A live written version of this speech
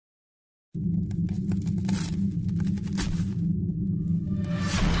Good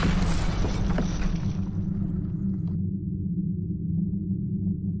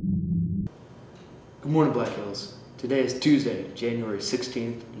morning, Black Hills. Today is Tuesday, January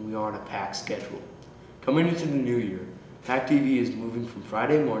 16th, and we are on a packed schedule. Coming into the new year, PAC TV is moving from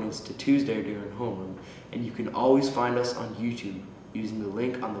Friday mornings to Tuesday during homeroom, and you can always find us on YouTube using the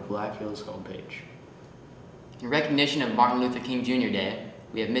link on the Black Hills homepage. In recognition of Martin Luther King Jr. Day,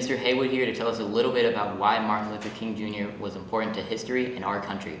 we have Mr. Haywood here to tell us a little bit about why Martin Luther King Jr. was important to history and our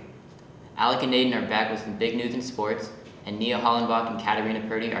country. Alec and Aiden are back with some big news in sports, and Nia Hollenbach and Katarina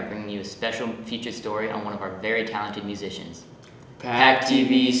Purdy are bringing you a special featured story on one of our very talented musicians. PAC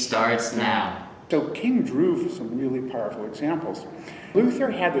TV starts now. So King drew some really powerful examples.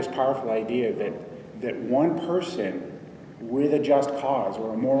 Luther had this powerful idea that one person with a just cause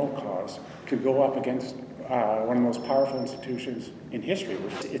or a moral cause could go up against one of the most powerful institutions in history.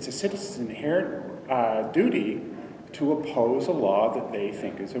 It's a citizen's inherent duty to oppose a law that they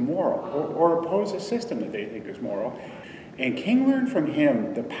think is immoral, or oppose a system that they think is moral. And King learned from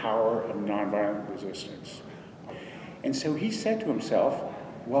him the power of nonviolent resistance. And so he said to himself,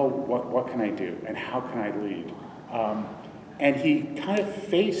 well, what can I do, and how can I lead? And he kind of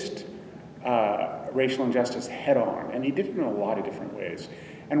faced racial injustice head on, and he did it in a lot of different ways.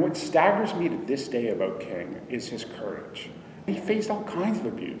 And what staggers me to this day about King is his courage. He faced all kinds of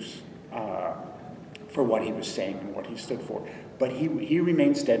abuse for what he was saying and what he stood for, but he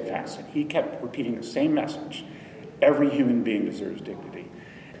remained steadfast, and he kept repeating the same message. Every human being deserves dignity.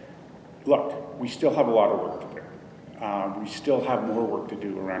 Look, we still have a lot of work to do. We still have more work to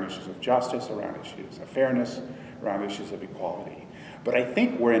do around issues of justice, around issues of fairness, around issues of equality. But I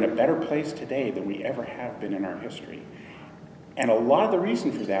think we're in a better place today than we ever have been in our history. And a lot of the reason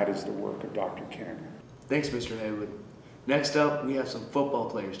for that is the work of Dr. King. Thanks, Mr. Haywood. Next up, we have some football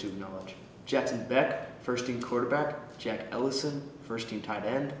players to acknowledge. Jackson Beck, first-team quarterback, Jack Ellison, first-team tight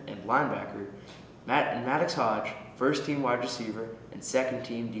end and linebacker, Matt and Maddox Hodge, first-team wide receiver and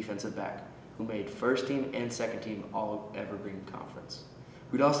second-team defensive back, who made first-team and second-team All-Evergreen Conference.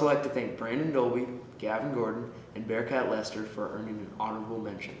 We'd also like to thank Brandon Dolby, Gavin Gordon, and Bearcat Lester for earning an honorable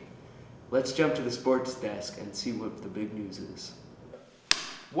mention. Let's jump to the sports desk and see what the big news is.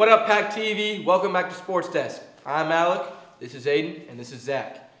 What up, PAC TV? Welcome back to Sports Desk. I'm Alec, this is Aiden, and this is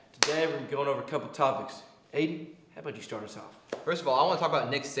Zach. Today we're going over a couple topics. Aiden, how about you start us off? First of all, I want to talk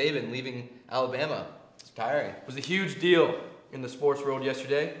about Nick Saban leaving Alabama. It's tiring. It was a huge deal in the sports world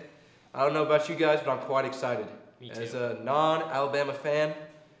yesterday. I don't know about you guys, but I'm quite excited. Me too. As a non-Alabama fan,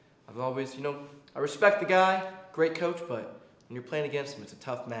 I've always, I respect the guy, great coach, but when you're playing against him, it's a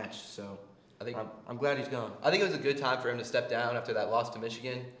tough match. So I'm glad he's gone. I think it was a good time for him to step down after that loss to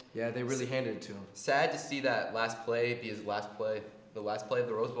Michigan. Yeah, they really handed it to him. Sad to see that last play be his last play. The last play of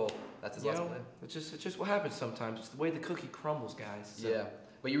the Rose Bowl, that's his last play. It's just what happens sometimes. It's the way the cookie crumbles, guys. So. Yeah,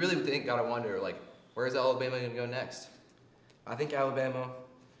 but you really gotta wonder, where's Alabama gonna go next? I think Alabama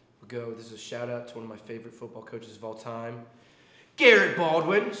will go. This is a shout out to one of my favorite football coaches of all time, Garrett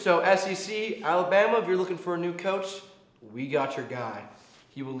Baldwin. So SEC, Alabama, if you're looking for a new coach, we got your guy.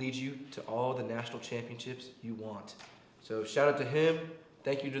 He will lead you to all the national championships you want. So shout out to him.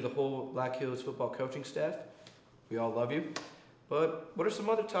 Thank you to the whole Black Hills football coaching staff. We all love you. But what are some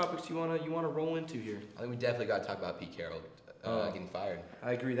other topics you wanna roll into here? I think we definitely gotta talk about Pete Carroll getting fired.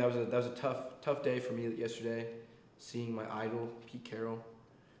 I agree. That was a tough day for me yesterday, seeing my idol Pete Carroll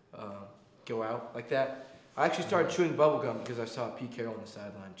go out like that. I actually started chewing bubble gum because I saw Pete Carroll on the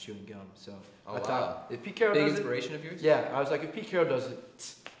sideline chewing gum. So I thought, if Pete Carroll big does inspiration of yours? Yeah, I was like, if Pete Carroll does it,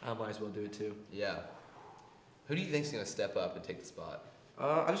 I might as well do it too. Yeah. Who do you think's gonna step up and take the spot?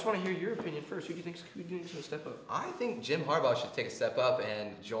 I just want to hear your opinion first. Who do you think's going to step up? I think Jim Harbaugh should take a step up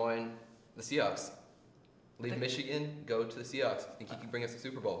and join the Seahawks. Leave Michigan, go to the Seahawks. I think he can bring us the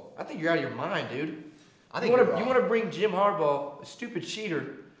Super Bowl. I think you're out of your mind, dude. I think you want to bring Jim Harbaugh, a stupid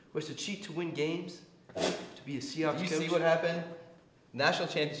cheater, who has to cheat to win games, to be a Seahawks coach? Did you see what happened? National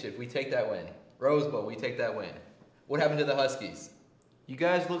championship, we take that win. Rose Bowl, we take that win. What happened to the Huskies? You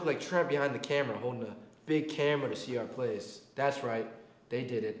guys look like Trent behind the camera, holding a big camera to see our plays. That's right. They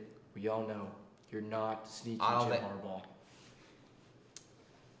did it. We all know. You're not sneaky Jim Harbaugh.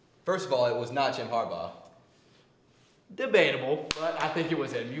 First of all, it was not Jim Harbaugh. Debatable, but I think it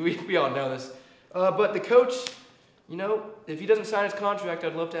was him. We all know this. But the coach, if he doesn't sign his contract,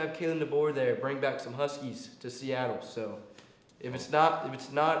 I'd love to have Kalen DeBoer there, bring back some Huskies to Seattle. So if it's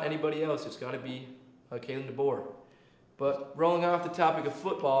not anybody else, it's got to be Kalen DeBoer. But rolling off the topic of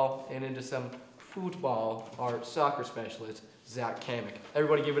football and into some football, our soccer specialist, Zach Kamek.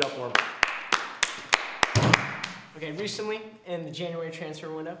 Everybody give it up for him. Okay, recently in the January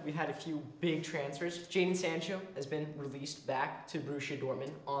transfer window, we've had a few big transfers. Jadon Sancho has been released back to Borussia Dortmund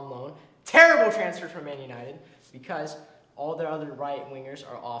on loan. Terrible transfer from Man United because all their other right wingers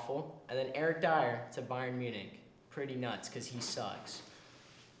are awful. And then Eric Dyer to Bayern Munich. Pretty nuts because he sucks.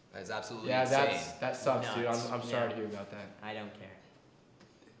 That is absolutely insane. That sucks, dude. Nuts. I'm sorry to hear about that. I don't care.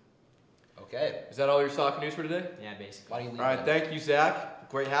 Okay. Is that all your soccer news for today? Yeah, basically. Why don't you leave All right, then? thank you, Zach.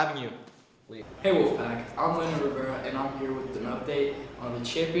 Great having you. Hey Wolfpack, I'm Lennon Rivera and I'm here with an update on the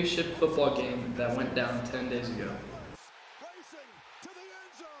championship football game that went down 10 days ago.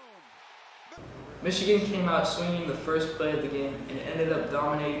 Michigan came out swinging the first play of the game and ended up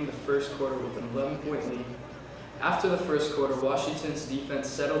dominating the first quarter with an 11-point lead. After the first quarter, Washington's defense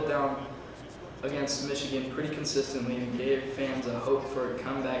settled down against Michigan pretty consistently and gave fans a hope for a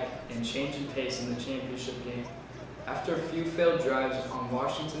comeback and change in pace in the championship game. After a few failed drives on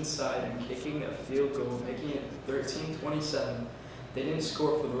Washington's side and kicking a field goal, making it 13-27, they didn't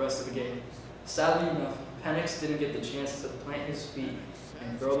score for the rest of the game. Sadly enough, Penix didn't get the chance to plant his feet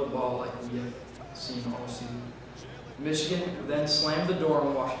and throw the ball like we have seen all season. Michigan then slammed the door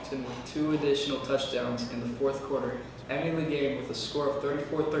on Washington with 2 additional touchdowns in the fourth quarter, ending the game with a score of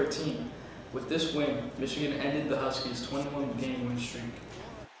 34-13. With this win, Michigan ended the Huskies' 21-game win streak.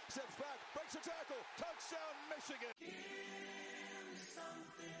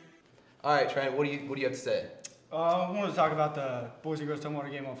 All right, Trent. What do you have to say? I wanted to talk about the boys and girls Tumwater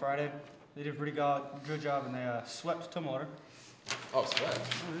game on Friday. They did a pretty good job, and they swept Tumwater. Oh, sweat.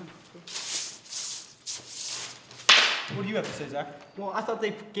 What do you have to say, Zach? Well, I thought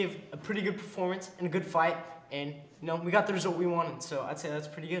they gave a pretty good performance and a good fight, and we got the result we wanted, so I'd say that's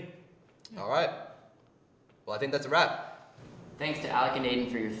pretty good. All right. Well, I think that's a wrap. Thanks to Alec and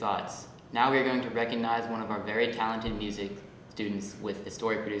Aiden for your thoughts. Now we are going to recognize one of our very talented music students with the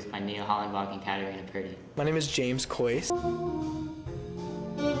story produced by Nia Hollenbach and Katarina Purdy. My name is James Coyce.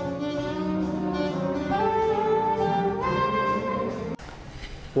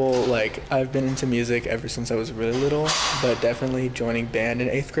 Well, I've been into music ever since I was really little, but definitely joining band in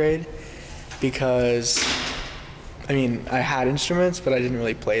 8th grade because, I had instruments, but I didn't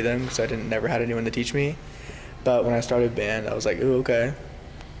really play them because I never had anyone to teach me. But when I started band, I was like, ooh, okay.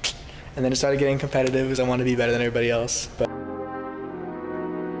 And then it started getting competitive because I wanted to be better than everybody else. But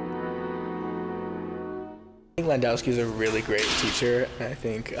I think Landowski is a really great teacher, and I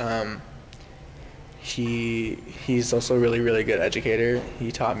think he's also a really, really good educator. He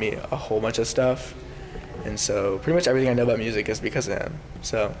taught me a whole bunch of stuff, and so pretty much everything I know about music is because of him.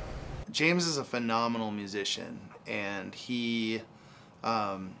 So James is a phenomenal musician, and he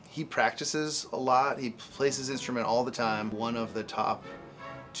practices a lot. He plays his instrument all the time. One of the top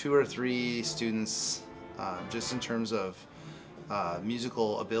 2 or 3 students, just in terms of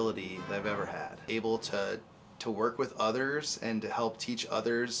musical ability that I've ever had. Able to work with others and to help teach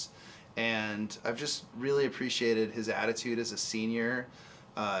others, and I've just really appreciated his attitude as a senior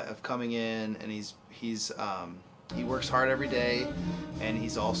of coming in, and he works hard every day, and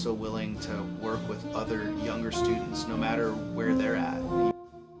he's also willing to work with other younger students no matter where they're at. How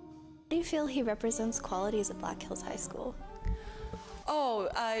do you feel he represents qualities at Black Hills High School? Oh,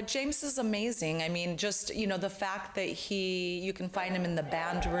 James is amazing. Just, the fact that you can find him in the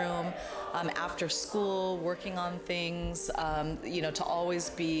band room after school, working on things, to always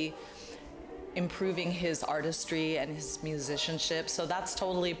be improving his artistry and his musicianship. So that's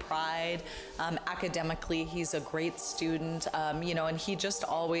totally pride. Academically, he's a great student, and he just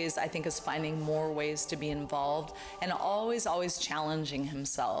always, I think, is finding more ways to be involved and always challenging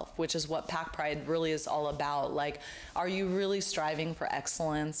himself, which is what Pack Pride really is all about. Are you really striving for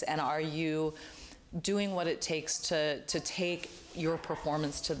excellence, and are you doing what it takes to take your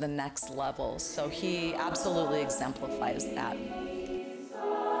performance to the next level? So he absolutely exemplifies that.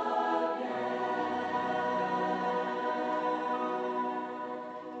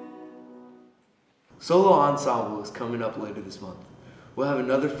 Solo Ensemble is coming up later this month. We'll have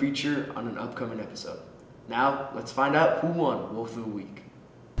another feature on an upcoming episode. Now, let's find out who won Wolf of the Week.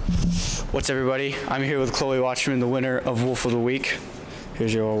 What's everybody? I'm here with Chloe Watchman, the winner of Wolf of the Week.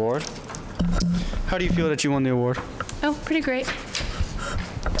 Here's your award. How do you feel that you won the award? Oh, pretty great.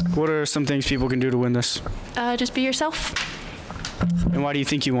 What are some things people can do to win this? Just be yourself. And why do you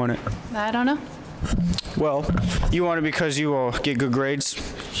think you won it? I don't know. Well, you won it because you get good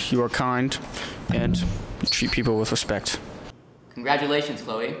grades, you are kind, and you treat people with respect. Congratulations,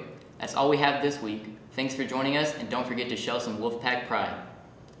 Chloe. That's all we have this week. Thanks for joining us, and don't forget to show some Wolfpack pride.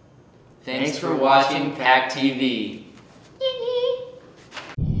 Thanks for watching Pack TV.